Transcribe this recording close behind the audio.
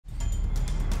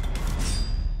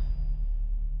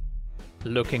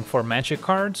Looking for magic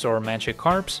cards or magic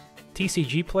carps?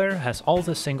 TCG Player has all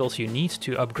the singles you need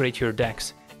to upgrade your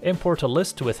decks. Import a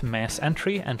list with mass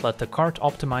entry and let the card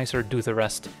optimizer do the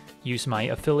rest. Use my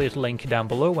affiliate link down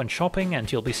below when shopping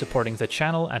and you'll be supporting the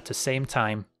channel at the same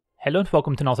time. Hello and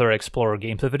welcome to another Explorer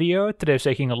Gameplay video. Today I'm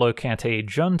taking a look at a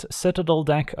Jund Citadel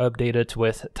deck updated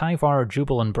with Tyvar,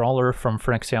 Jubilant Brawler from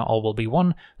Phyrexia All Will Be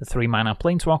One. The 3-mana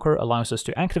Planeswalker allows us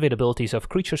to activate abilities of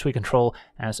creatures we control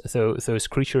as though those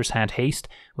creatures had haste,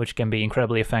 which can be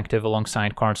incredibly effective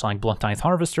alongside cards like Bloodtithe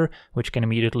Harvester, which can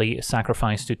immediately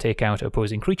sacrifice to take out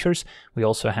opposing creatures. We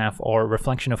also have our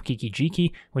Reflection of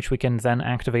Kiki-Jiki, which we can then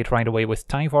activate right away with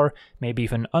Tyvar, maybe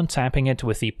even untapping it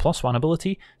with the +1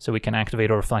 ability, so we can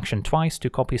activate our Reflection twice to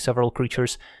copy several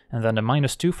creatures, and then the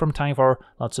 -2 from Tyvar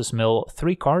lets us mill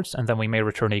 3 cards, and then we may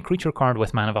return a creature card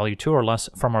with mana value 2 or less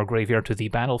from our graveyard to the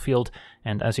battlefield.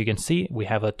 And as you can see, we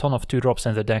have a ton of 2-drops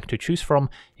in the deck to choose from,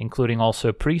 including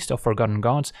also Priest of Forgotten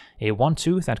Gods, a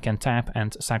 1/2 that can tap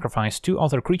and sacrifice 2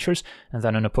 other creatures, and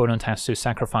then an opponent has to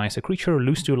sacrifice a creature,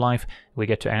 lose 2 life, we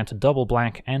get to add double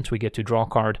black, and we get to draw a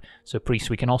card. So Priest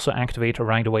we can also activate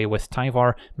right away with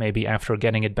Tyvar, maybe after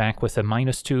getting it back with a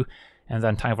 -2. And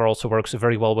then Tyvar also works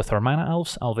very well with our Mana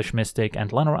Elves. Elvish Mystic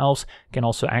and Llanowar Elves can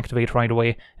also activate right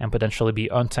away and potentially be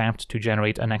untapped to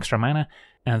generate an extra mana.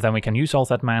 And then we can use all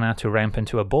that mana to ramp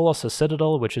into a Bolas, a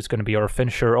Citadel, which is going to be our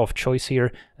finisher of choice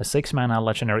here. A 6-mana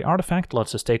legendary artifact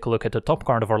lets us take a look at the top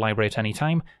card of our library at any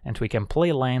time, and we can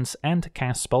play lands and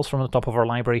cast spells from the top of our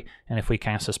library. And if we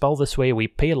cast a spell this way, we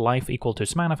pay life equal to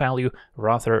its mana value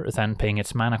rather than paying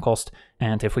its mana cost.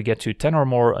 And if we get to 10 or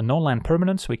more non-land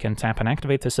permanents, we can tap and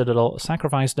activate the Citadel,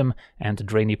 sacrifice them, and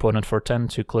drain the opponent for 10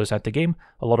 to close out the game.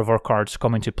 A lot of our cards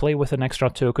come into play with an extra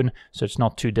token, so it's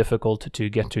not too difficult to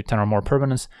get to 10 or more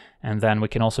permanents. And then we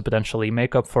can also potentially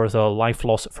make up for the life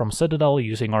loss from Citadel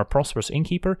using our Prosperous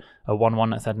Innkeeper, a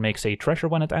 1/1 that makes a treasure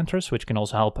when it enters, which can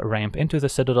also help ramp into the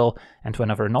Citadel, and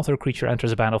whenever another creature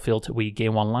enters the battlefield, we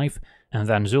gain 1 life. And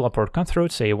then Zulaport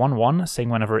Cutthroat, a 1/1, saying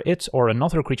whenever it or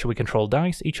another creature we control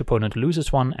dies, each opponent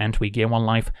loses 1 and we gain 1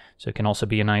 life. So it can also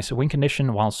be a nice win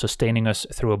condition while sustaining us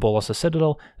through a Bolas, a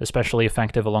Citadel, especially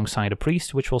effective alongside a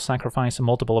Priest, which will sacrifice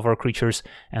multiple of our creatures,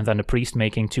 and then the Priest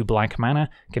making 2 black mana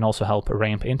can also help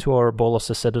ramp into our Bolas,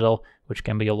 a Citadel, which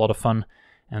can be a lot of fun.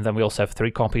 And then we also have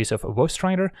 3 copies of Ghost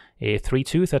Rider, a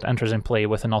 3/2 that enters in play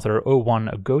with another 0/1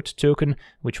 goat token,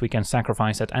 which we can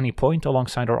sacrifice at any point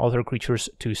alongside our other creatures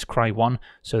to scry 1.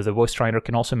 So the Ghost Rider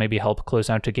can also maybe help close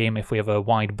out the game if we have a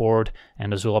wide board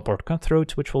and a Zulaport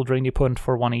Cutthroat, which will drain the opponent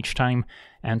for 1 each time.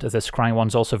 And the scry 1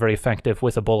 is also very effective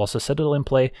with a Bolas, a Citadel in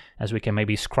play, as we can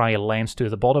maybe scry lands to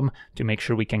the bottom to make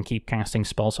sure we can keep casting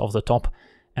spells off the top.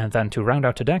 And then to round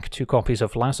out the deck, 2 copies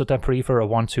of Lazotep Reaver, a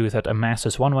 1/2 that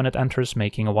amasses 1 when it enters,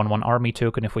 making a 1/1 army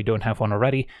token if we don't have one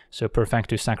already, so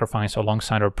perfect to sacrifice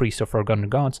alongside our Priest of Forgotten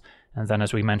Gods. And then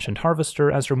as we mentioned, Harvester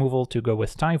as removal to go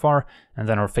with Tyvar, and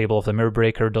then our Fable of the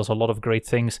Mirrorbreaker does a lot of great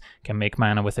things, can make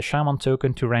mana with a Shaman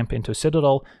token to ramp into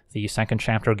Citadel. The second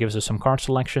chapter gives us some card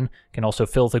selection, can also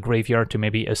fill the graveyard to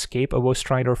maybe escape a Ghost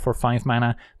Rider for 5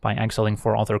 mana by exiling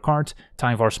 4 other cards.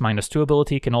 Tyvar's -2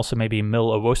 ability can also maybe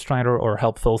mill a Ghost Rider or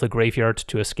help fill the graveyard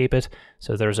to escape it,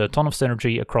 so there's a ton of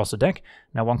synergy across the deck.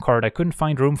 Now one card I couldn't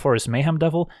find room for is Mayhem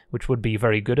Devil, which would be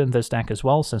very good in this deck as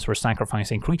well, since we're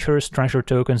sacrificing creatures, treasure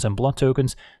tokens, and blood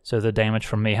tokens, so the damage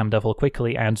from Mayhem Devil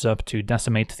quickly adds up to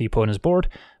decimate the opponent's board.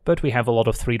 But we have a lot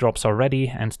of 3-drops already,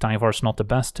 and Tyvar's not the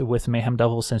best with Mayhem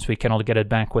Devil since we cannot get it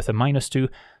back with a -2,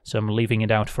 so I'm leaving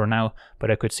it out for now, but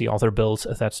I could see other builds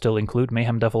that still include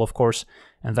Mayhem Devil, of course.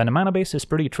 And then the mana base is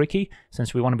pretty tricky,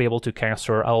 since we want to be able to cast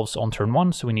our Elves on turn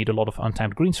 1, so we need a lot of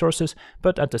untapped green sources,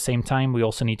 but at the same time we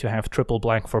also need to have triple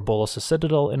black for Bolas, a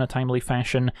Citadel in a timely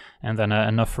fashion, and then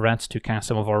enough red to cast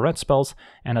some of our red spells,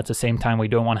 and at the same time we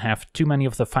don't want to have too many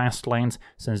of the fast lands,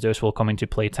 since those will come into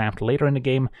play tapped later in the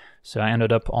game. So I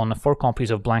ended up on 4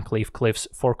 copies of Blackleaf Cliffs,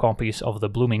 4 copies of the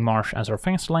Blooming Marsh as our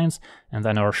fast lands, and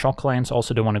then our shock lands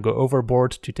also don't want to go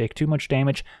overboard to take too much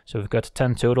damage, so we've got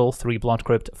 10 total, 3 Blood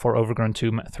Crypt, 4 Overgrown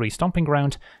Tomb, 3 Stomping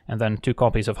Ground, and then 2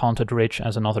 copies of Haunted Ridge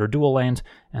as another dual land,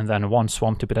 and then 1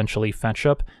 Swamp to potentially fetch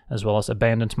up, as well as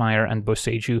Abandoned Mire and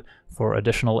Boseiju for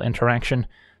additional interaction.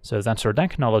 So that's our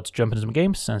deck. Now let's jump into some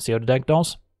games and see how the deck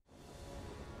does.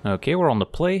 Okay, we're on the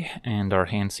play, and our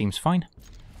hand seems fine.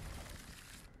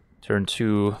 Turn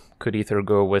 2 could either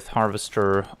go with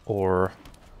Harvester or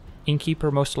Innkeeper,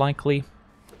 most likely.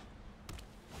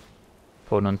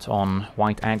 Opponent on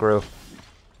white aggro.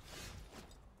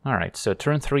 Alright, so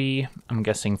turn 3, I'm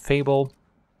guessing Fable.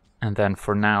 And then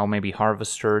for now, maybe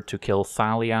Harvester to kill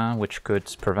Thalia, which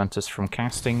could prevent us from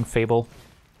casting Fable.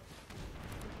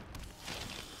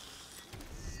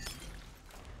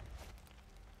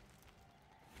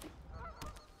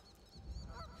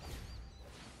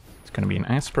 It's gonna be an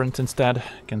aspirant instead.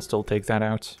 Can still take that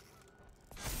out.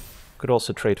 Could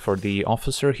also trade for the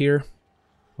officer here,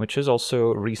 which is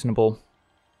also reasonable.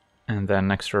 And then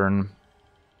next turn,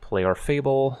 play our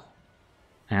Fable.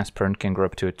 Aspirant can grow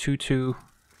up to a 2/2.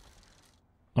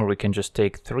 Or we can just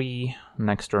take 3,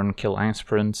 next turn kill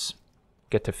aspirants,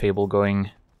 get the Fable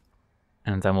going,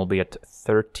 and then we'll be at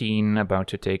 13, about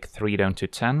to take 3 down to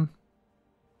 10.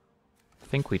 I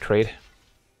think we trade.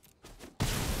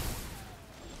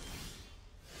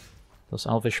 Does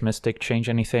Elvish Mystic change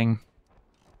anything?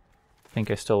 I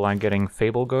think I still like getting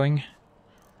Fable going.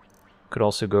 Could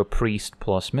also go Priest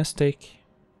plus Mystic.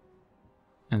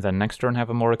 And then next turn have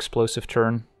a more explosive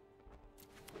turn,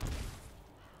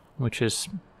 which is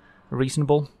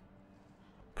reasonable.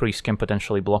 Priest can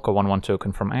potentially block a 1/1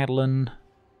 token from Adeline.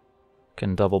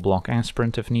 Can double block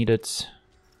Aspirant if needed.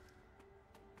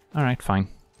 Alright, fine.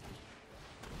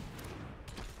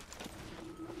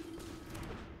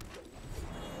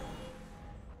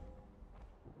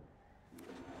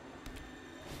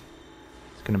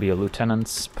 It's gonna be a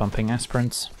Lieutenant's pumping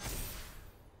Aspirants.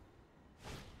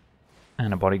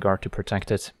 And a bodyguard to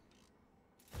protect it.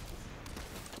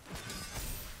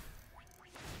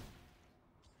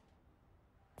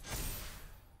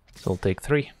 So we'll take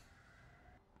 3.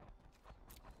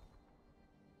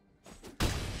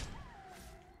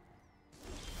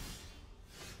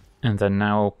 And then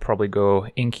now probably go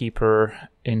Innkeeper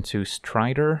into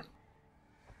Strider.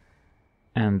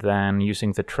 And then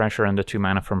using the treasure and the 2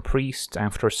 mana from Priest,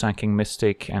 after sacking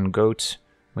Mystic and Goat,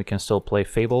 we can still play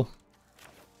Fable.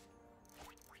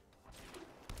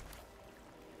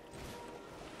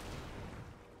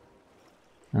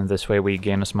 And this way we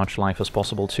gain as much life as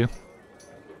possible too.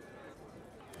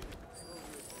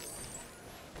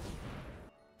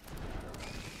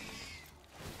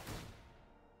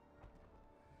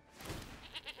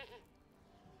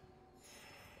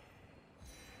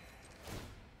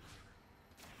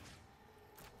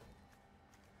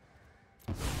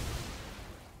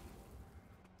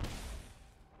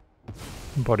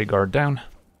 Bodyguard down.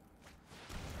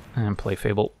 And play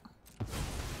Fable.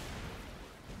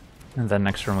 And then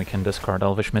next turn we can discard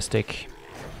Elvish Mystic.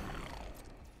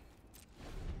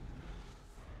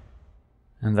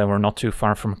 And then we're not too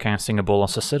far from casting a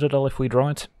Bolas Citadel if we draw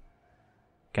it.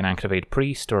 Can activate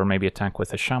Priest or maybe attack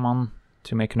with a Shaman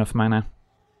to make enough mana.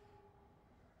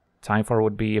 Tyvar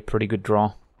would be a pretty good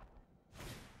draw.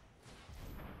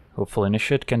 Hopeful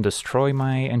Initiate can destroy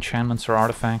my enchantments or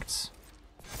artifacts.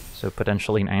 So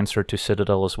potentially an answer to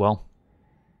Citadel as well.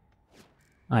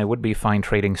 I would be fine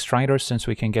trading Strider since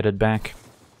we can get it back.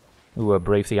 Ooh,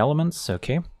 Brave the Elements,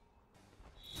 okay.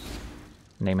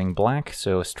 Naming black,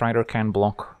 so Strider can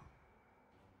block.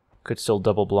 Could still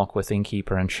double block with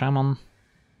Innkeeper and Shaman.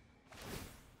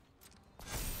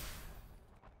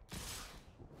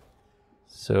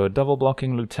 So double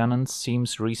blocking Lieutenants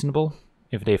seems reasonable.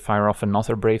 If they fire off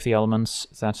another Brave the Elements,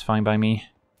 that's fine by me.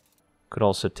 Could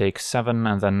also take 7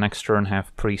 and then next turn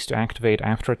have Priest activate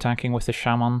after attacking with the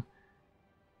Shaman,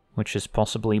 which is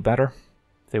possibly better.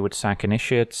 They would sack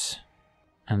Initiates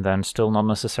and then still not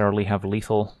necessarily have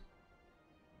lethal.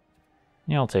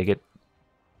 Yeah, I'll take it.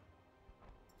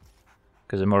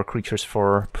 Because the more creatures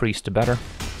for Priest, the better.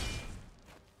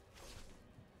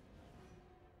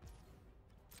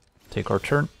 Take our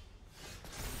turn.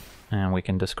 And we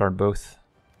can discard both.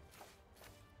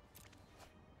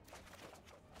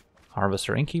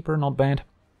 Harvester, Innkeeper, not bad.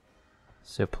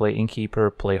 So play Innkeeper,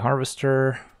 play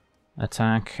Harvester,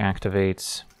 attack,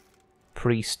 activates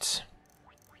Priest.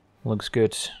 Looks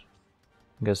good.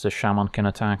 Guess the Shaman can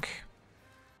attack.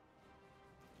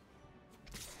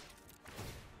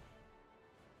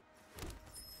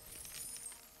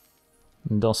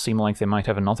 It does seem like they might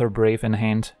have another Brave in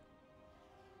hand.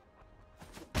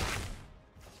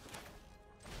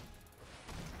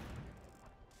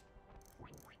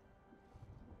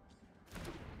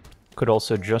 Could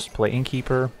also just play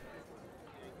Innkeeper.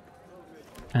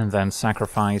 And then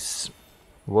sacrifice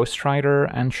Ghost Rider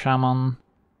and Shaman,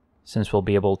 since we'll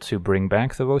be able to bring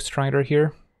back the Ghost Rider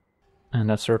here. And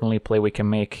that's certainly a play we can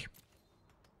make.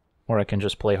 Or I can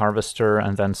just play Harvester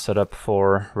and then set up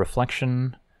for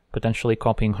Reflection, potentially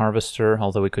copying Harvester,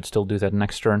 although we could still do that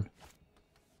next turn.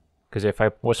 Because if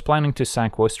I was planning to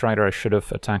sack Ghost Rider, I should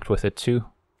have attacked with it too.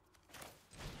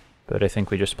 But I think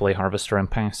we just play Harvester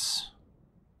and pass.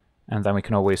 And then we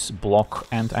can always block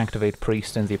and activate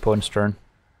Priest in the opponent's turn.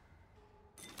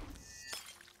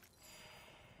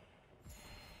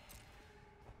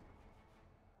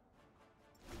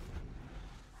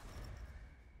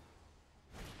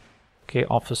 Okay,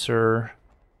 Officer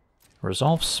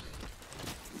resolves.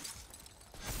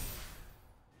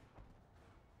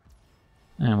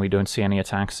 And we don't see any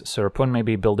attacks, so our opponent may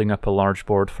be building up a large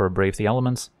board for Brave the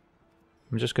Elements.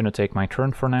 I'm just going to take my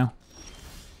turn for now.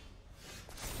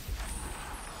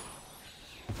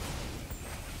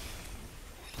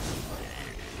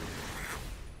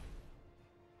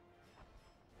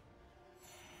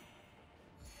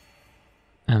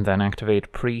 And then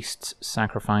activate Priest,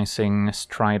 sacrificing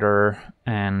Strider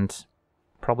and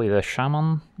probably the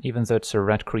Shaman, even though it's a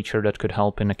red creature that could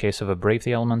help in the case of a Brave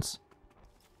the Elements.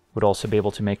 Would also be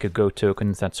able to make a Go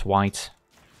token that's white.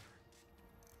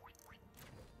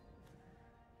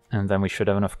 And then we should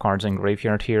have enough cards in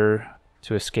graveyard here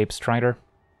to escape Strider.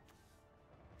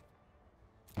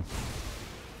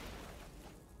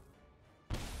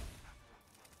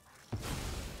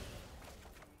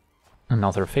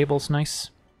 Another Fable's nice.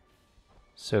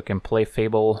 So we can play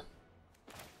Fable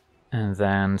and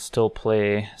then still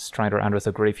play Strider out of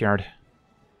the graveyard.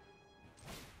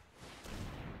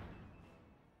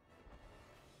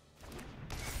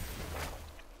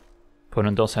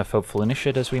 Opponent does have Hopeful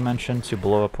Initiate, as we mentioned, to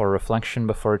blow up our Reflection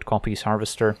before it copies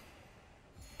Harvester.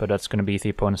 But that's going to be the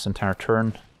opponent's entire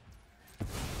turn.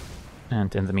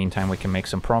 And in the meantime we can make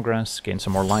some progress, gain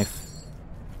some more life.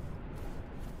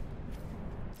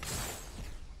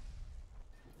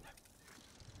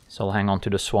 So I'll hang on to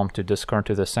the Swamp to discard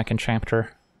to the second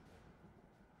chapter.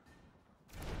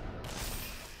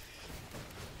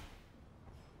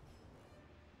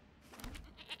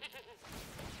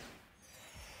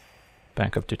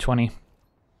 Back up to 20.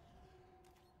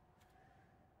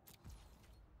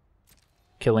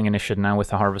 Killing Initiate now with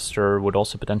the Harvester would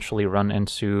also potentially run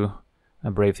into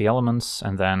a Brave the Elements,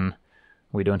 and then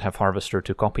we don't have Harvester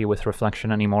to copy with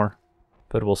Reflection anymore.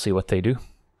 But we'll see what they do.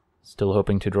 Still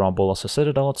hoping to draw Bolas a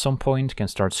Citadel at some point, can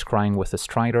start scrying with the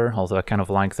Strider, although I kind of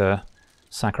like the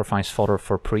sacrifice fodder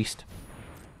for Priest.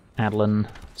 Adlin,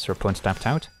 Serpent tapped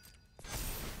out.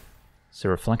 So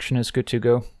Reflection is good to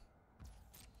go.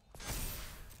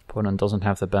 Opponent doesn't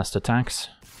have the best attacks.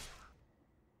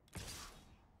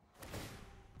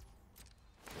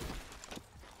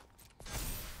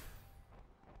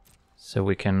 So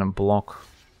we can block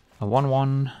a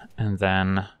 1/1 and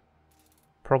then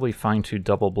probably fine to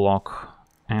double block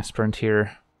Aspirant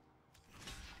here.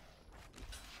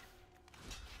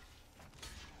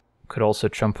 Could also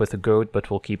jump with the Goat, but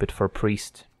we'll keep it for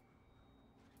Priest.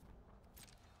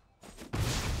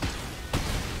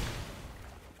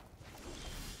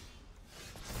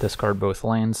 Discard both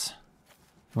lands,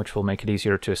 which will make it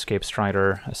easier to escape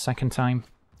Strider a second time.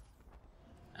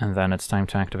 And then it's time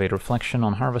to activate Reflection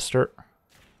on Harvester.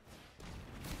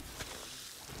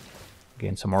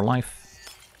 Gain some more life.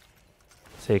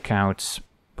 Take out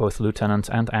both Lieutenant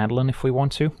and Adlin if we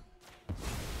want to.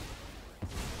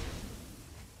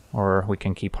 Or we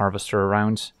can keep Harvester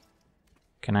around.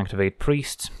 Can activate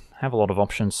Priest. Have a lot of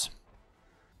options.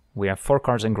 We have 4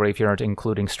 cards in graveyard,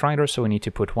 including Strider, so we need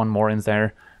to put one more in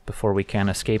there before we can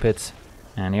escape it.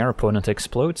 And our opponent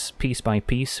explodes. Piece by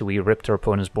piece, we ripped our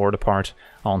opponent's board apart.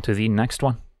 On to the next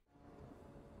one.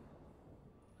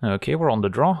 Okay, we're on the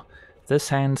draw. This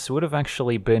hand would have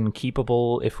actually been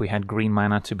keepable if we had green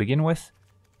mana to begin with.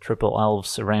 Triple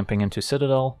Elves ramping into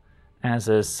Citadel. As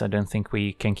is, I don't think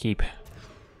we can keep.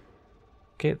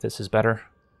 Okay, this is better.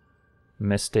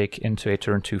 Mystic into a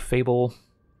turn 2 Fable.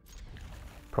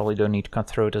 Probably don't need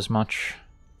Cutthroat as much.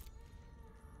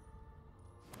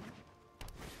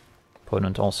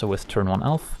 Opponent also with turn 1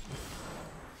 Elf.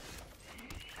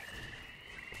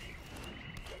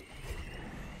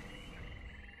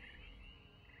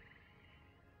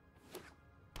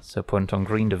 So opponent on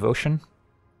green Devotion.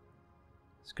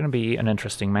 It's going to be an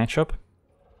interesting matchup.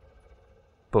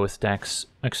 Both decks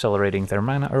accelerating their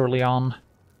mana early on.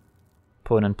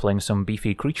 Opponent playing some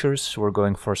beefy creatures. We're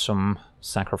going for some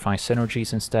sacrifice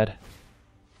synergies instead.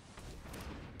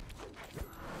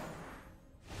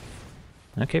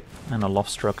 Okay, and a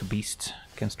Lovestruck Beast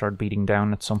can start beating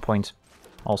down at some point.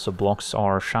 Also blocks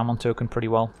our Shaman token pretty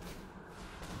well.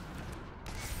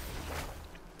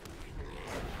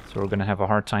 So we're going to have a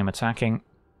hard time attacking.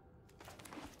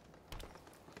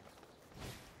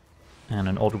 And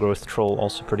an Old Growth Troll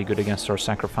also pretty good against our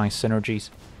sacrifice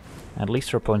synergies. At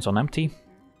least our opponent's on empty.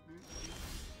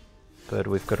 But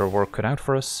we've got our work cut out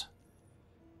for us.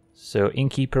 So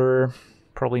Innkeeper,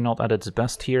 probably not at its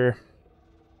best here.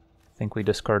 I think we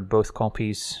discard both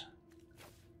copies.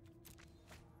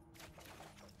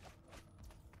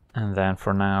 And then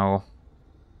for now,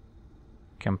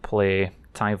 can play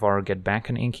Tyvar, get back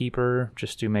an Innkeeper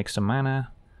just to make some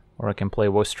mana. Or I can play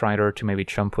Woe Strider to maybe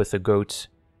jump with the Goat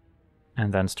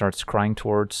and then start scrying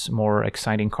towards more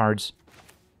exciting cards.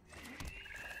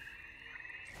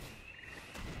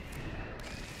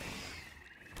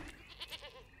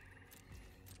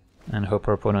 And hope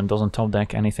our opponent doesn't top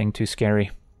deck anything too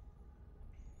scary.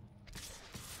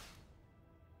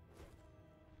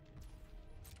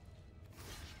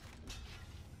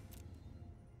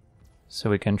 So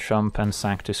we can jump and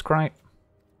sack to scry.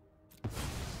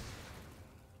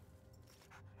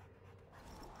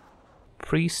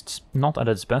 Priest's not at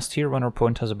its best here when our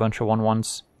opponent has a bunch of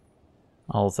 1/1s.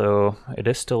 Although it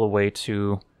is still a way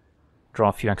to draw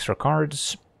a few extra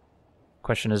cards.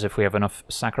 Question is if we have enough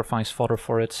sacrifice fodder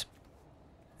for it.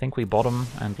 I think we bottom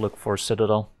and look for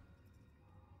Citadel.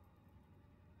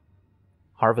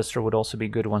 Harvester would also be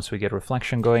good once we get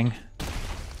Reflection going.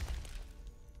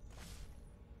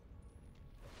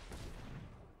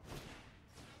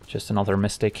 Just another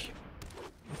Mystic.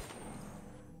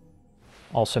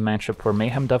 Also a matchup where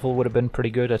Mayhem Devil would have been pretty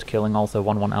good at killing all the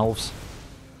 1/1 elves.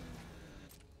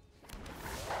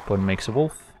 Opponent makes a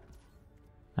wolf.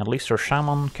 At least our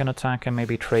Shaman can attack and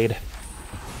maybe trade.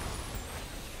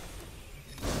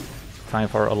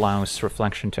 Tyvar allows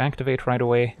Reflection to activate right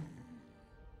away.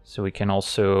 So we can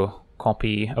also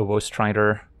copy a Woe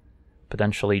Strider,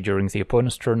 potentially during the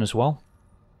opponent's turn as well.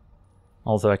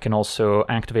 Although I can also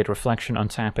activate Reflection,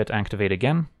 untap it, activate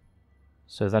again.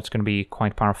 So that's going to be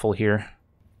quite powerful here.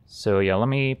 So yeah, let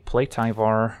me play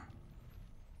Tyvar.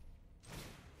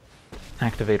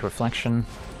 Activate Reflection.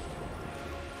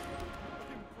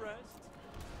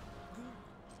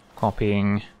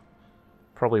 Copying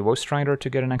probably Woe Strider to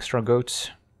get an extra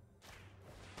goat.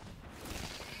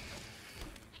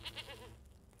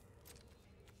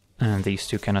 And these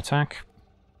two can attack.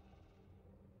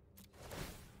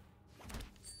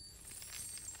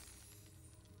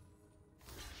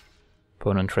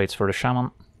 Opponent trades for the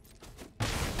Shaman.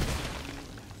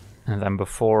 And then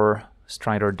before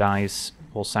Strider dies,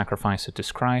 we'll sacrifice it to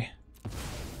scry.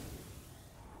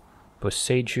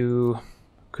 Boseiju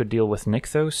could deal with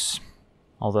Nykthos,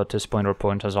 although at this point our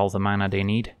opponent has all the mana they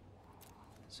need.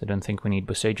 So I don't think we need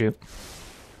Boseiju.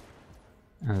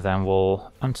 And then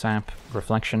we'll untap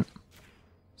Reflection,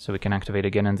 so we can activate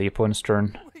again in the opponent's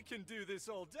turn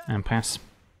and pass.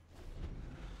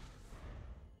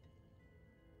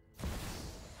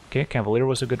 Okay, Cavalier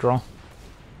was a good draw,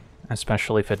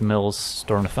 especially if it mills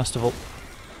Storm the Festival.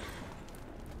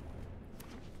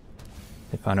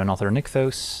 They found another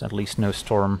Nykthos, at least no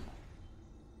Storm.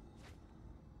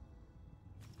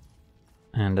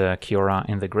 And Kiora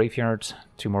in the graveyard,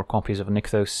 2 more copies of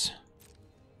Nykthos.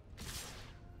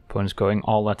 Opponent's going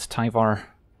all at Tyvar.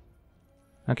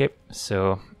 Okay,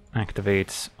 so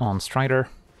activate on Strider.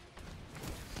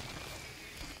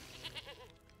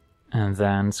 And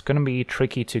then it's gonna be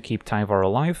tricky to keep Tyvar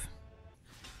alive.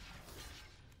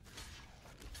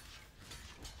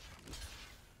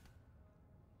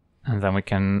 And then we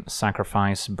can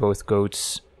sacrifice both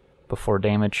goats before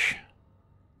damage.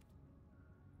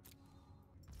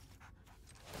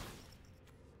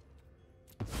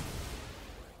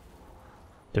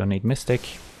 Don't need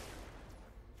Mystic.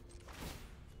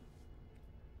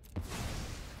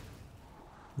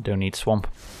 Don't need Swamp.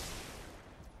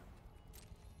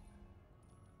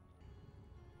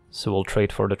 So we'll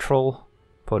trade for the Troll.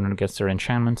 Opponent gets their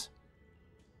enchantment.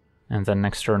 And then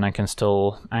next turn I can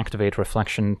still activate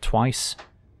Reflection twice,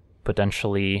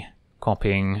 potentially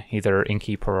copying either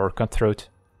Innkeeper or Cutthroat.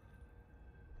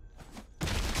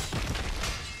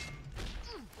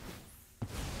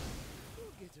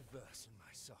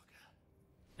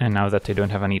 And now that they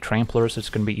don't have any Tramplers, it's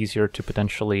going to be easier to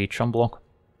potentially chum block.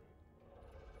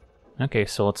 Okay,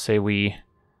 so let's say we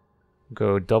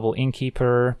go double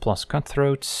Innkeeper plus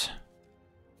Cutthroat.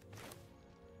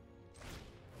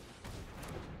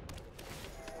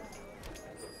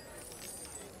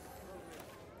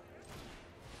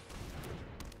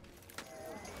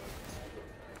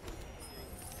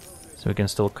 So we can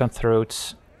still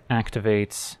Cutthroat,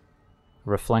 activate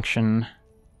Reflection,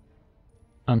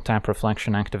 untap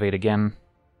Reflection, activate again.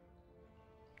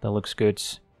 That looks good.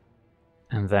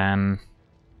 And then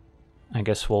I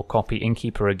guess we'll copy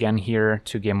Innkeeper again here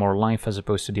to get more life as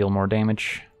opposed to deal more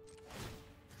damage.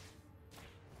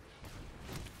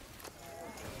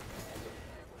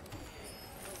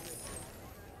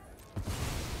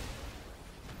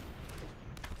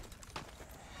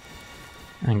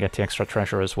 And get the extra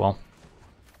treasure as well.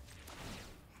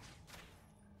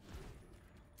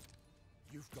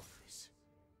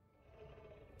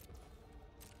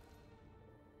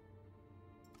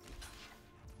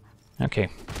 Okay.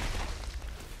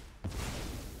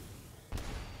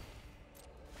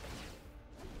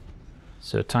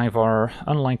 So Tyvar,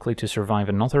 unlikely to survive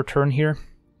another turn here,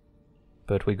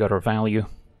 but we got our value.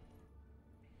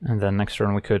 And then next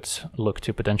turn we could look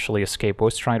to potentially escape Woe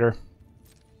Strider.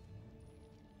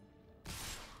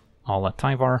 All at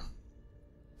Tyvar.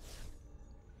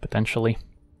 potentially.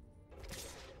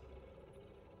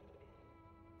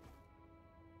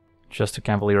 Just a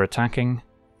Cavalier attacking.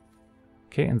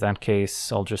 Okay, in that case,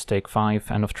 I'll just take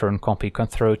 5, end of turn, copy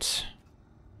Cutthroat.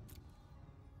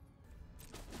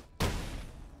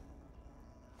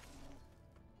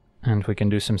 And we can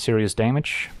do some serious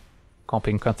damage,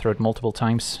 copying Cutthroat multiple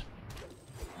times.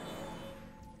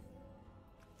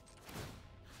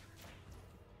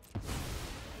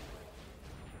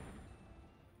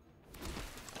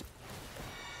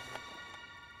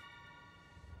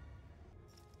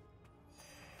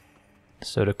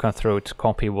 So the Cutthroat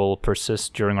copy will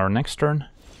persist during our next turn,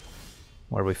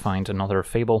 where we find another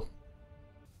Fable.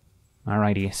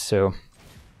 Alrighty, so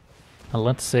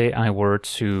let's say I were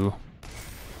to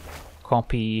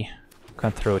copy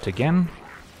Cutthroat again.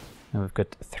 And we've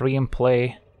got 3 in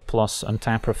play, plus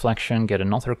untap Reflection, get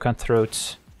another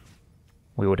Cutthroat.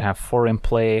 We would have 4 in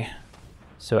play.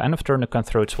 So end of turn the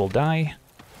Cutthroats will die.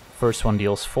 First one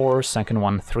deals 4, second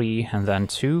one 3, and then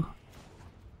 2.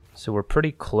 So we're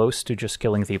pretty close to just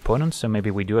killing the opponent, so maybe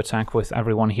we do attack with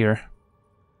everyone here.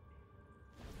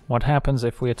 What happens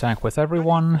if we attack with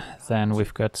everyone? Then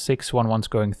we've got 6 1/1s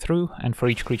going through, and for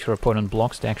each creature opponent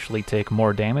blocks they actually take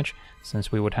more damage,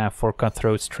 since we would have 4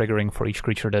 Cutthroats triggering for each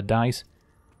creature that dies.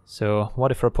 So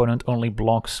what if our opponent only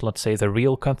blocks, let's say, the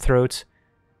real Cutthroat?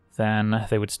 Then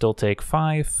they would still take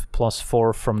 5 plus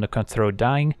 4 from the Cutthroat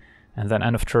dying, and then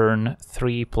end of turn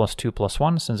 3 plus 2 plus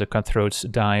 1, since the Cutthroats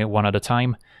die one at a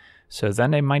time. So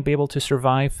then they might be able to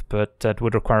survive, but that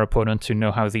would require opponent to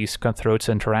know how these Cutthroats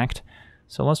interact.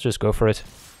 So let's just go for it.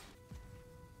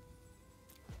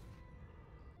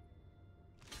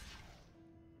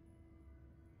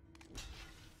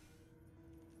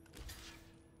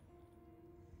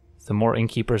 The more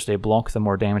Innkeepers they block, the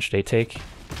more damage they take.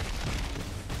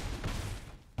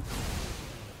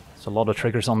 There's a lot of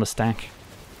triggers on the stack.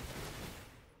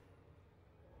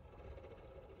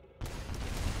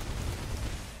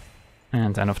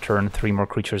 And end of turn, 3 more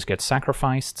creatures get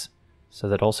sacrificed, so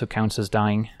that also counts as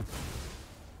dying.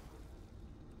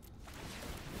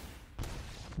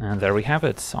 And there we have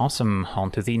it. Awesome. On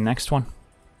to the next one.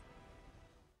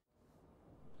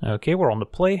 Okay, we're on the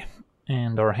play,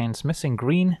 and our hand's missing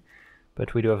green,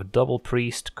 but we do have a double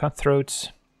priest, Cutthroats,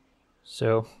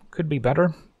 so could be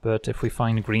better, but if we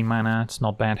find green mana, it's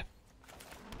not bad.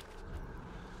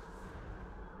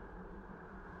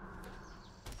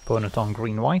 Opponent on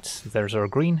green-white, there's our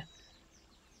green.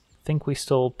 Think we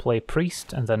still play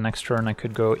priest, and then next turn I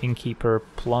could go Innkeeper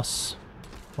plus,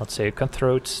 let's say, a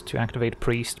Cutthroat to activate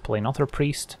priest, play another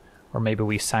priest, or maybe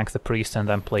we sack the priest and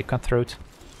then play Cutthroat.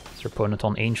 It's our opponent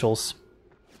on angels.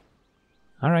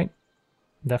 Alright,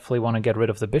 definitely want to get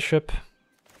rid of the bishop,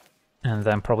 and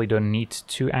then probably don't need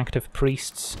 2 active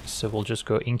priests, so we'll just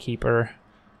go Innkeeper,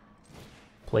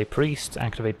 play priest,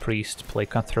 activate priest, play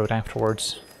Cutthroat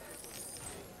afterwards.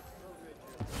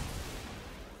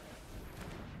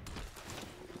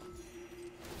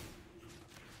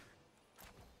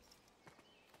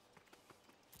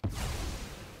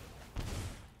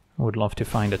 Would love to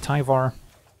find a Tyvar.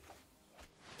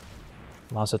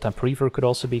 Lazatap Reaver could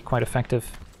also be quite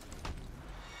effective.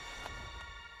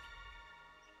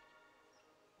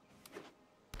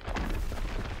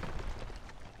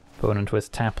 Opponent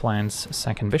with tap lands,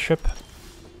 second bishop.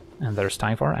 And there's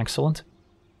Tyvar, excellent.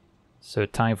 So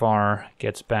Tyvar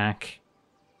gets back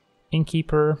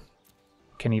Innkeeper.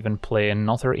 Can even play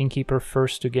another Innkeeper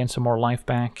first to gain some more life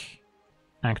back.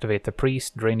 Activate the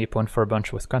priest, drain the opponent for a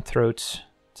bunch with Cutthroats.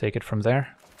 Take it from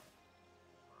there.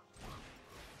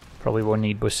 Probably won't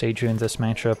need Boseiju in this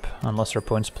matchup, unless our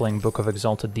opponent's playing Book of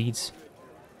Exalted Deeds.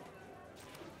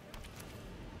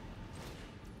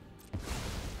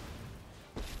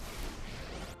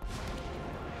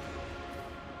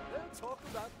 They'll talk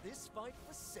about this fight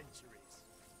for centuries.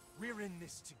 We're in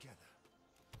this together.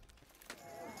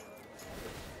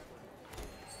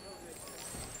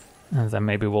 And then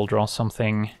maybe we'll draw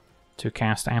something to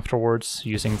cast afterwards,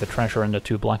 using the treasure and the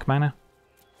 2 black mana.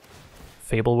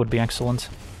 Fable would be excellent.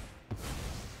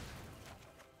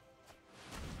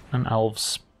 And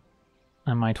elves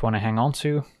I might want to hang on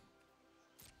to.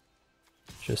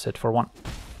 Just hit for 1.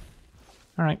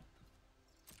 Alright.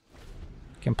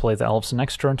 Can play the elves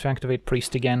next turn to activate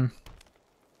priest again.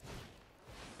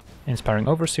 Inspiring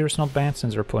Overseer is not bad,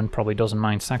 since our opponent probably doesn't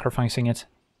mind sacrificing it.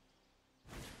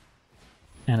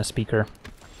 And a speaker.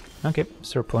 Okay,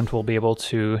 so our opponent will be able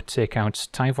to take out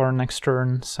Tyvar next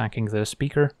turn, sacking the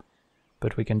speaker,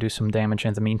 but we can do some damage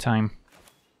in the meantime.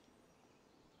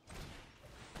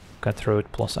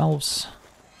 Cutthroat plus elves.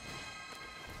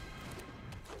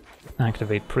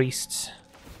 Activate priests.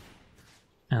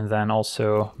 And then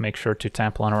also make sure to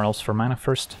tap Land or Elves for mana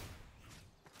first.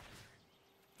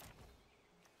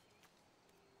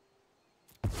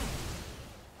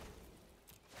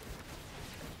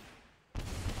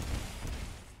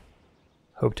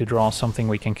 Hope to draw something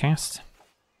we can cast.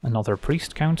 Another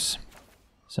Priest counts.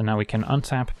 So now we can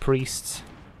untap Priests,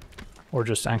 or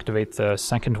just activate the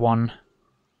second one.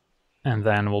 And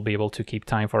then we'll be able to keep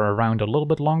Tyvar around a little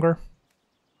bit longer.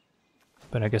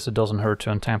 But I guess it doesn't hurt to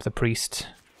untap the Priest.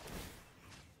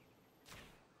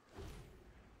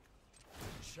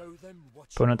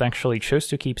 Opponent actually chose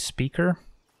to keep Speaker.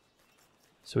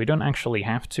 So we don't actually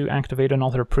have to activate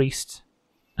another Priest.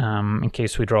 In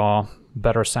case we draw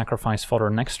better Sacrifice Fodder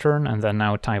next turn, and then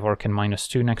now Tyvar can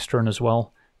 -2 next turn as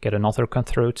well. Get another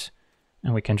Cutthroat,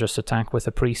 and we can just attack with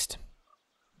a Priest.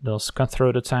 Does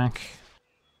Cutthroat attack?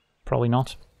 Probably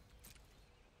not.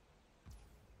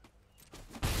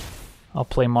 I'll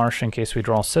play Marsh in case we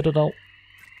draw Citadel.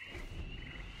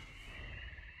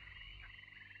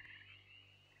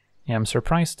 Yeah, I'm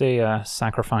surprised they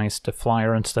sacrificed the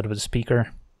Flyer instead of the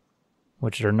Speaker,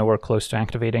 which they're nowhere close to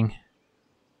activating.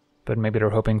 But maybe they're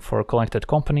hoping for Collected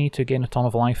Company to gain a ton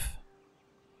of life.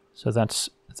 So that's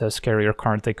the scarier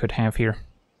card they could have here.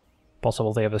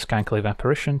 Possible they have a Skyclave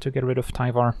Apparition to get rid of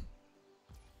Tyvar.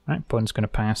 Alright, opponent's gonna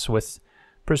pass with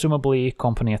presumably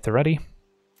Company at the ready.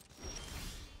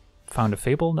 Found a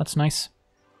Fable, that's nice.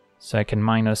 So I can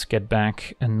get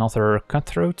back another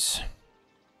Cutthroat.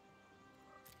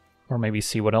 Or maybe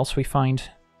see what else we find.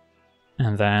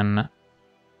 And then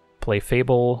play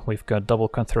Fable. We've got double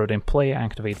Cutthroat in play,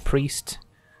 activate Priest.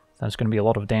 That's going to be a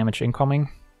lot of damage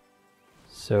incoming.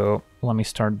 So let me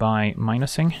start by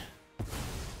minusing.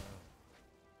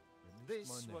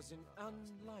 This was an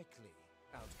unlikely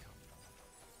outcome.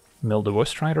 Mill the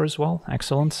Ghost Rider as well,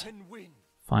 excellent.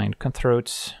 Find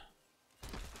Cutthroats.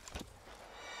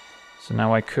 So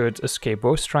now I could escape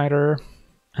Ghost Rider,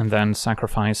 and then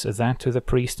sacrifice that to the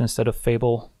Priest instead of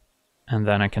Fable. And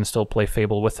then I can still play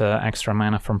Fable with the extra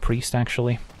mana from Priest,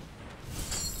 actually.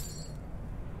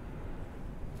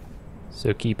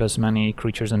 So keep as many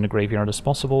creatures in the graveyard as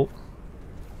possible.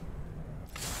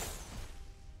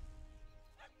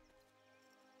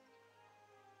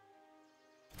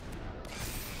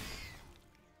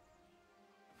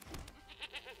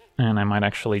 And I might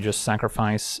actually just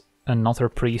sacrifice another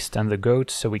Priest and the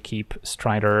Goat, so we keep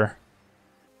Strider.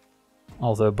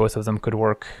 Although both of them could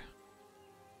work.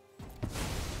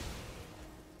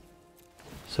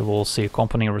 So we'll see a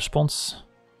Company response.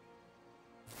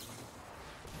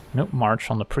 Nope, March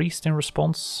on the Priest in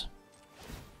response.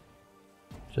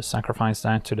 Just sacrifice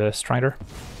that to the Strider.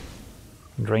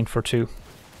 Drain for 2.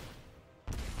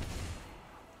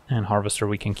 And Harvester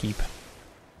we can keep.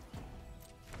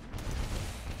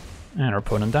 And our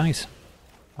opponent dies.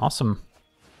 Awesome.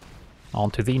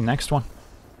 On to the next one.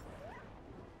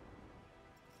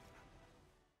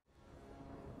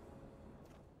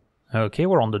 Okay,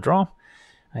 we're on the draw.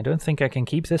 I don't think I can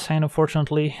keep this hand,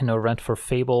 unfortunately. No red for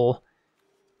Fable.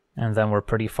 And then we're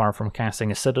pretty far from casting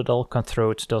a Citadel.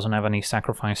 Cutthroat doesn't have any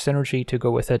sacrifice synergy to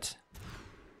go with it.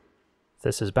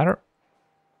 This is better.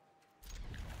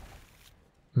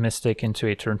 Mystic into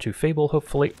a turn 2 Fable,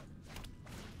 hopefully.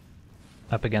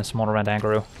 Up against mono red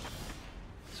aggro.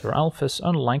 So our elf is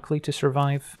unlikely to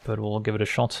survive, but we'll give it a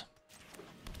shot.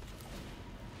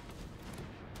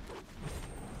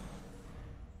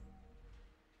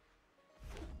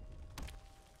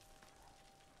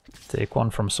 Take one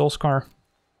from Soulscar.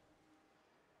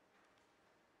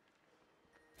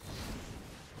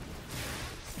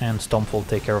 And Stomp will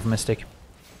take care of Mystic.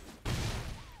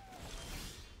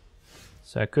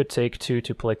 So I could take 2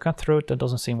 to play Cutthroat, that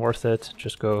doesn't seem worth it.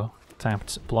 Just go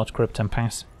tapped Blood Crypt and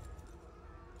pass.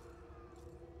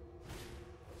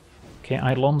 Okay,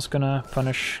 Eidolon's gonna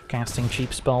punish casting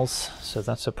cheap spells, so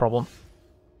that's a problem.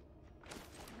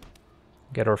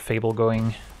 Get our Fable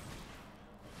going.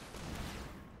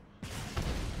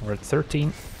 We're at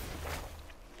 13.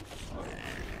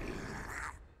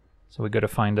 So we gotta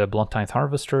find a Blood Tithe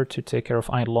Harvester to take care of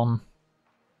Eidolon.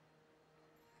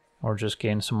 Or just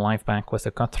gain some life back with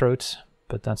a Cutthroat,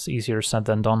 but that's easier said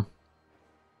than done.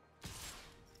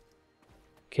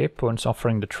 Okay, opponent's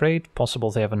offering the trade. Possible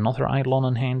they have another Eidolon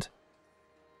in hand.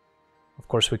 Of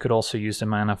course we could also use the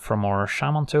mana from our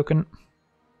Shaman token,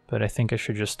 but I think I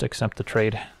should just accept the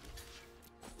trade.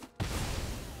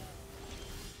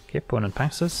 Okay, opponent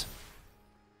passes.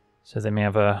 So they may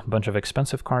have a bunch of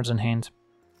expensive cards in hand.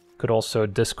 Could also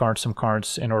discard some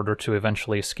cards in order to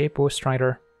eventually escape Ghost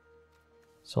Rider.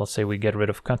 So let's say we get rid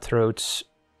of Cutthroats.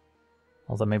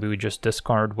 Although maybe we just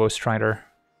discard Ghost Rider.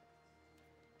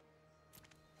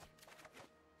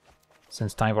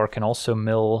 since Tyvar can also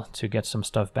mill to get some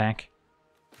stuff back.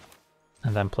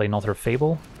 And then play another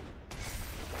Fable.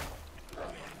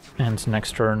 And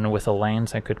next turn with a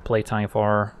land I could play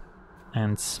Tyvar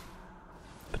and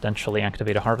potentially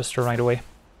activate a Harvester right away.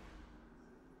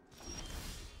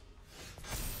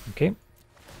 Okay.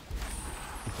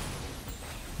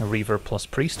 A Reaver plus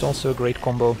Priest, also a great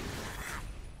combo.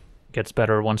 Gets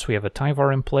better once we have a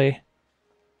Tyvar in play.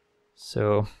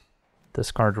 So,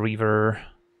 discard Reaver.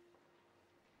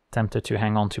 Tempted to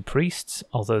hang on to Priests,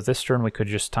 although this turn we could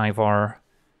just Tyvar,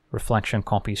 Reflection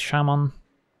copies Shaman,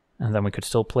 and then we could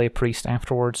still play Priest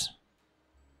afterwards,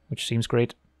 which seems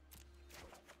great.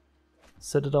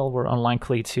 Citadel we're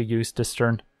unlikely to use this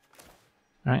turn.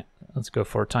 Alright, let's go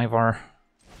for Tyvar.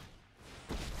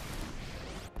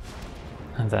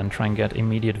 And then try and get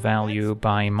immediate value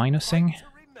by minusing.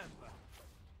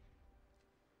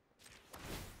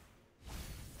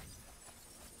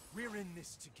 We're in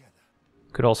this together.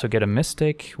 Could also get a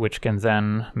Mystic, which can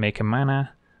then make a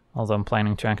mana, although I'm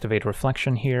planning to activate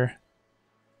Reflection here.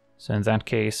 So in that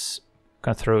case,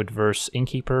 Cutthroat versus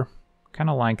Innkeeper.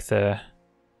 Kinda like the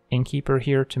Innkeeper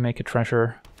here to make a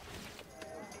treasure.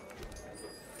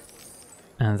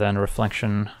 And then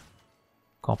Reflection,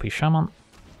 copy Shaman.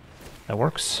 That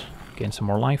works. Gain some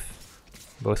more life.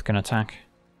 Both can attack.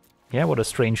 Yeah, what a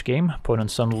strange game.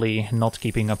 Opponent suddenly not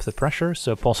keeping up the pressure,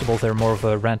 so possible they're more of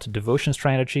a red devotion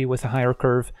strategy with a higher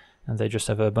curve, and they just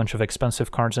have a bunch of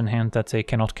expensive cards in hand that they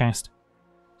cannot cast.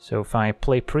 So if I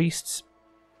play Priests,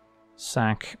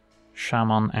 sack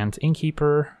Shaman and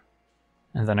Innkeeper,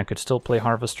 and then I could still play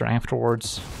Harvester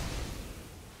afterwards.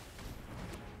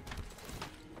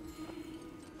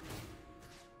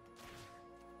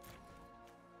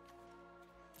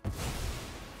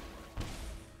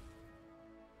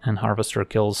 And Harvester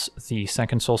kills the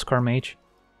second Soulscar Mage.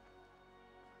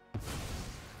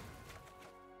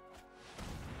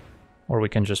 Or we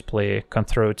can just play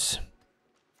Cutthroats.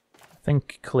 I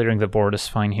think clearing the board is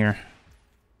fine here.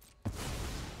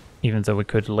 Even though we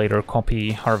could later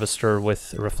copy Harvester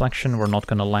with Reflection, we're not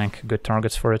gonna lack good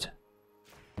targets for it.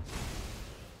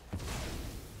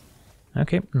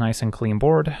 Okay, nice and clean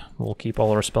board. We'll keep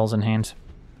all our spells in hand.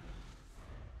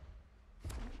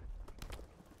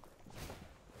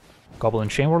 Goblin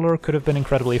Chainwhirler could have been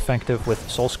incredibly effective with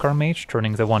Soulscar Mage,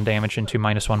 turning the 1 damage into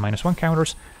 -1/-1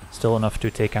 counters. Still enough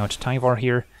to take out Tyvar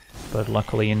here, but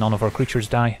luckily none of our creatures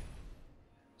die.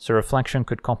 So Reflection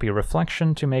could copy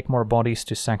Reflection to make more bodies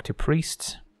to sack to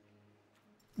Priests.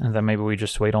 And then maybe we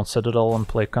just wait on Citadel and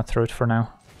play Cutthroat for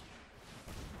now.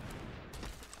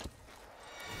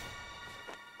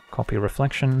 Copy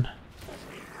Reflection.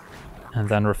 And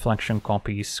then Reflection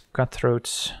copies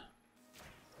Cutthroats.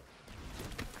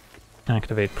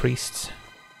 Activate Priests.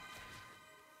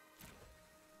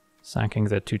 Sacking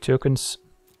the 2 tokens.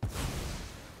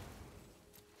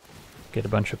 Get a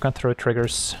bunch of Cutthroat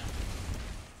triggers.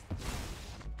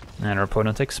 And our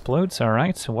opponent explodes,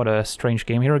 alright. What a strange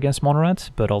game here against Mono-Red,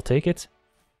 but I'll take it.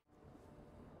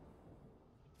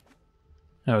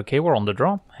 Okay, we're on the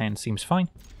draw. Hand seems fine.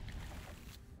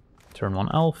 Turn 1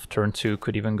 Elf, turn 2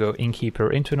 could even go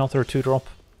Innkeeper into another 2-drop.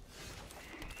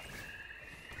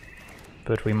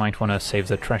 But we might want to save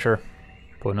the treasure.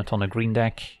 Opponent on a green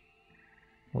deck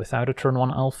without a turn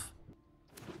 1 Elf.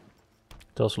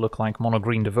 Does look like mono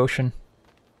green Devotion.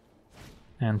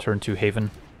 And turn 2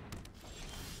 Haven.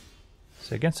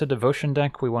 So against a Devotion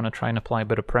deck we want to try and apply a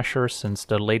bit of pressure since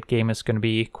the late game is going to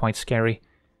be quite scary.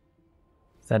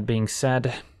 That being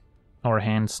said, our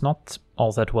hand's not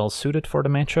all that well suited for the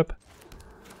matchup.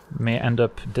 May end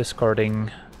up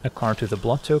discarding a card to the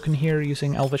blood token here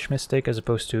using Elvish Mystic as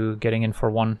opposed to getting in for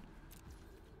 1.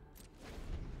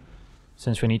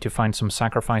 Since we need to find some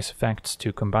sacrifice effects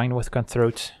to combine with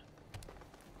Cutthroat.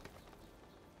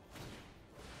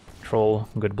 Troll,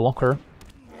 good blocker.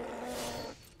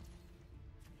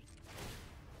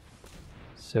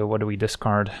 So what do we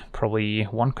discard? Probably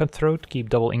 1 Cutthroat, keep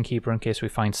double Innkeeper in case we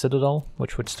find Citadel,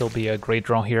 which would still be a great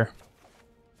draw here.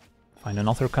 Find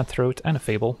another Cutthroat and a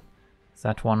Fable.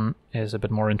 That one is a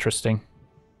bit more interesting.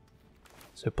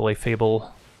 So play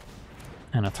Fable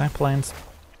and a tap land.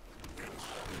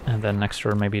 And then next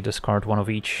turn maybe discard 1 of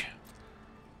each.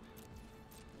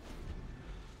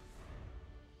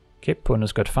 Okay,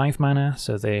 opponent's got 5 mana,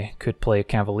 so they could play a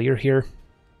Cavalier here.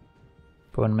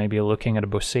 Opponent maybe looking at a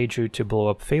Boseiju to blow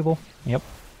up Fable. Yep.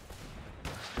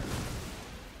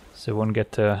 So we won't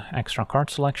get the extra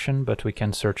card selection, but we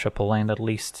can search up a land at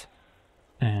least.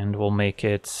 And we'll make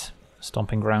it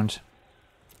Stomping Ground.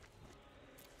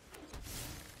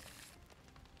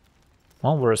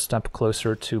 Well, we're a step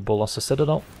closer to Bolas'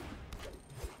 Citadel.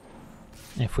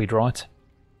 If we draw it.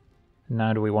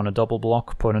 Now do we want to double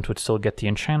block? Opponent would still get the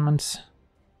enchantments.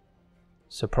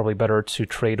 So probably better to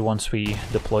trade once we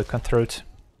deploy Cutthroat.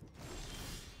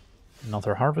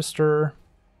 Another Harvester.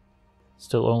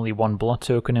 Still only one blood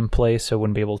token in play, so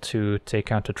wouldn't be able to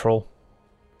take out the troll.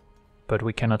 But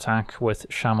we can attack with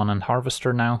Shaman and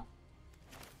Harvester now.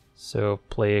 So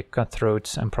play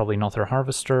Cutthroat and probably another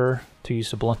Harvester to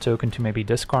use the blood token to maybe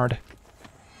discard.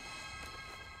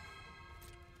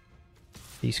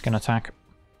 These can attack.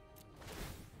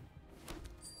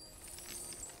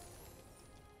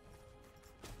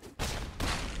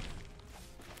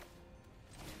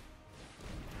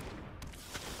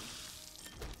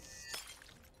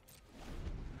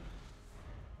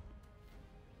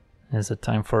 Is it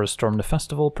time for a Storm the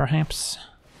Festival, perhaps?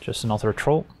 Just another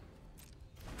troll.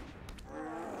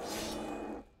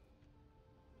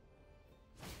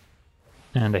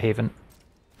 And a Haven.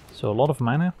 So a lot of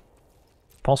mana.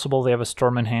 Possible they have a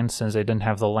Storm in hand since they didn't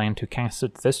have the land to cast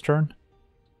it this turn.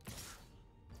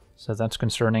 So that's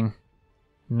concerning.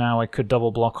 Now I could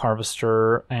double block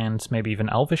Harvester and maybe even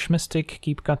Elvish Mystic,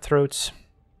 keep Cutthroats.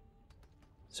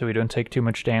 So we don't take too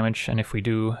much damage, and if we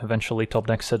do eventually top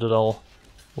deck Citadel,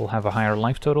 we'll have a higher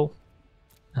life total.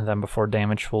 And then before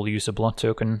damage we'll use a blood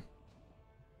token.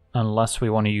 Unless we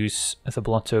want to use the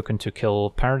blood token to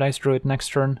kill Paradise Druid next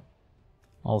turn.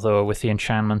 Although with the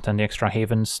enchantment and the extra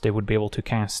havens they would be able to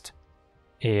cast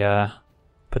a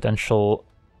potential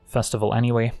festival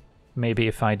anyway. Maybe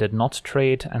if I did not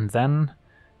trade and then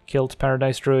killed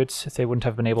Paradise Druids, they wouldn't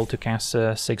have been able to cast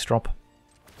a 6-drop.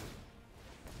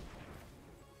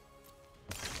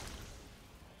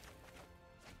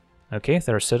 Okay,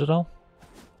 there's Citadel.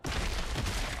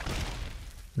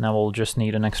 Now we'll just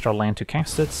need an extra land to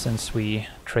cast it, since we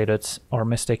traded our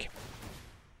Mystic.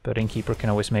 But Innkeeper can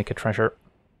always make a treasure.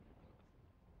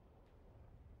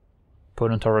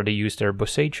 Opponent already used their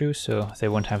Boseiju, so they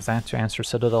won't have that to answer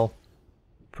Citadel.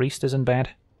 Priest isn't bad.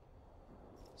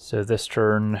 So this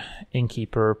turn,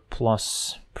 Innkeeper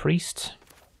plus Priest.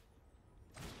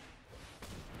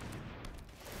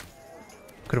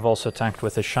 Could have also attacked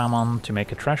with a Shaman to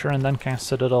make a treasure and then cast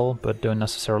Citadel, but don't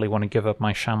necessarily want to give up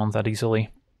my Shaman that easily.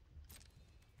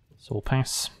 So we'll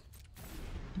pass.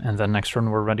 And then next turn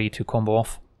we're ready to combo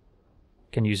off.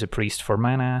 Can use a Priest for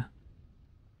mana.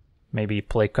 Maybe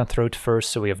play Cutthroat first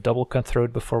so we have double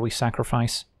Cutthroat before we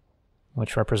sacrifice,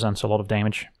 which represents a lot of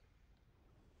damage.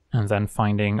 And then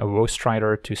finding a Woe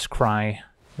Strider to scry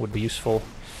would be useful.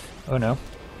 Oh no.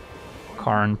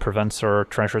 Karn prevents our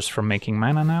treasures from making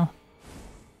mana now.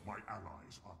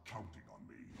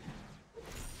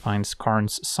 Finds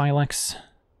Karn's Silex,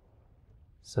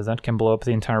 so that can blow up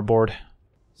the entire board.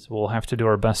 So we'll have to do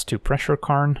our best to pressure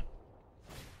Karn.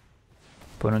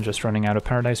 Opponent just running out of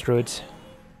Paradise Druids.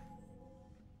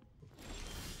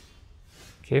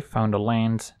 Okay, found a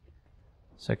land.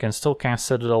 So I can still cast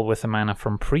Citadel with the mana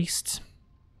from Priest,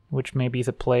 which may be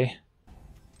the play.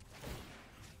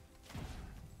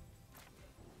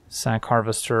 Sack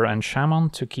Harvester and Shaman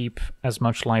to keep as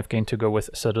much life gain to go with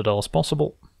Citadel as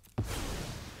possible.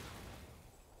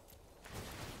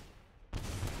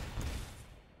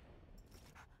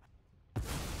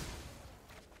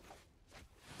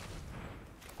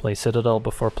 Play Citadel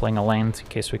before playing a land, in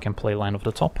case we can play land of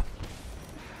the top.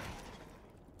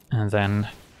 And then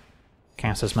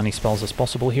cast as many spells as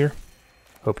possible here.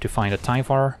 Hope to find a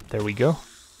Tyvar. There we go.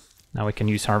 Now we can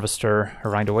use Harvester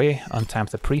right away. Untap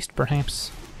the Priest,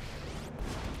 perhaps.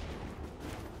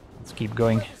 Let's keep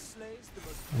going.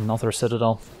 Another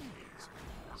Citadel.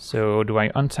 So do I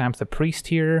untap the Priest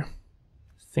here?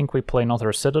 Think we play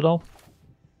another Citadel.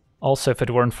 Also, if it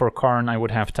weren't for Karn, I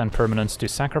would have 10 permanents to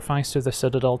sacrifice to the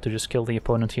Citadel to just kill the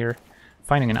opponent here.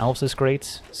 Finding an Elves is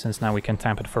great, since now we can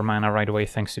tap it for mana right away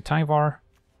thanks to Tyvar.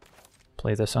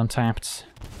 Play this untapped.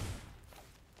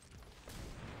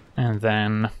 And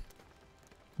then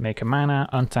make a mana,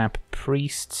 untap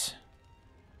Priest.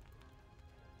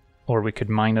 Or we could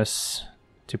minus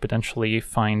to potentially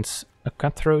find a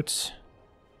Cutthroat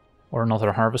or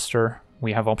another Harvester.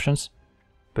 We have options.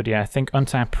 But yeah, I think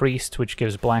untap Priest, which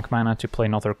gives black mana to play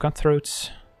another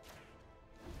Cutthroat.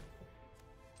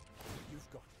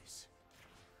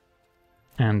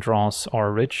 And draws our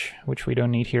Ridge, which we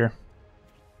don't need here.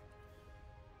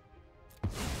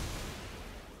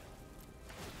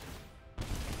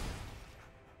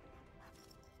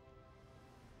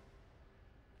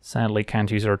 Sadly can't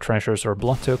use our treasures or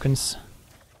blood tokens.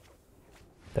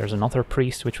 There's another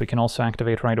Priest, which we can also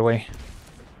activate right away.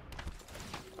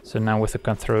 So now with the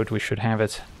Cutthroat we should have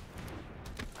it.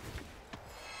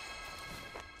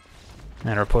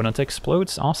 And our opponent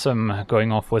explodes. Awesome.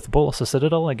 Going off with Bolas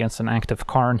Citadel against an active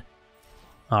Karn.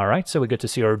 Alright, so we get to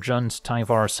see our Junt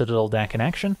Tyvar Citadel deck in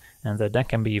action, and the deck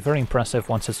can be very impressive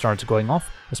once it starts going off,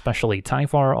 especially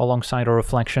Tyvar alongside a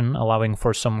Reflection, allowing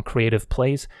for some creative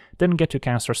plays. Didn't get to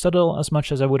cast our Citadel as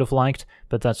much as I would have liked,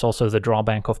 but that's also the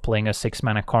drawback of playing a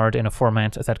 6-mana card in a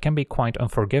format that can be quite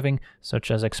unforgiving, such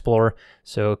as Explorer,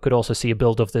 so could also see a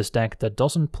build of this deck that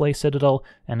doesn't play Citadel,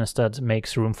 and instead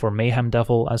makes room for Mayhem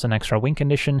Devil as an extra win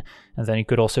condition, and then you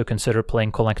could also consider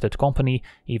playing Collected Company,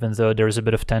 even though there's a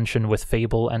bit of tension with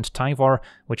Fable and Tyvar,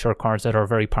 which are cards that are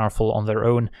very powerful on their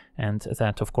own, and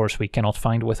that of course we cannot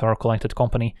find with our Collected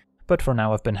Company. But for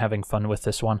now I've been having fun with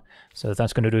this one. So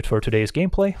that's going to do it for today's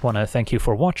gameplay. Want to thank you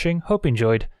for watching, hope you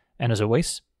enjoyed, and as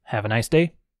always, have a nice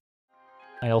day.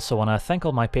 I also want to thank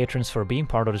all my patrons for being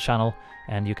part of the channel,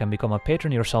 and you can become a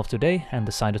patron yourself today and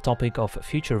decide the topic of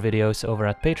future videos over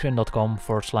at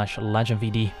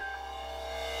patreon.com/legendvd.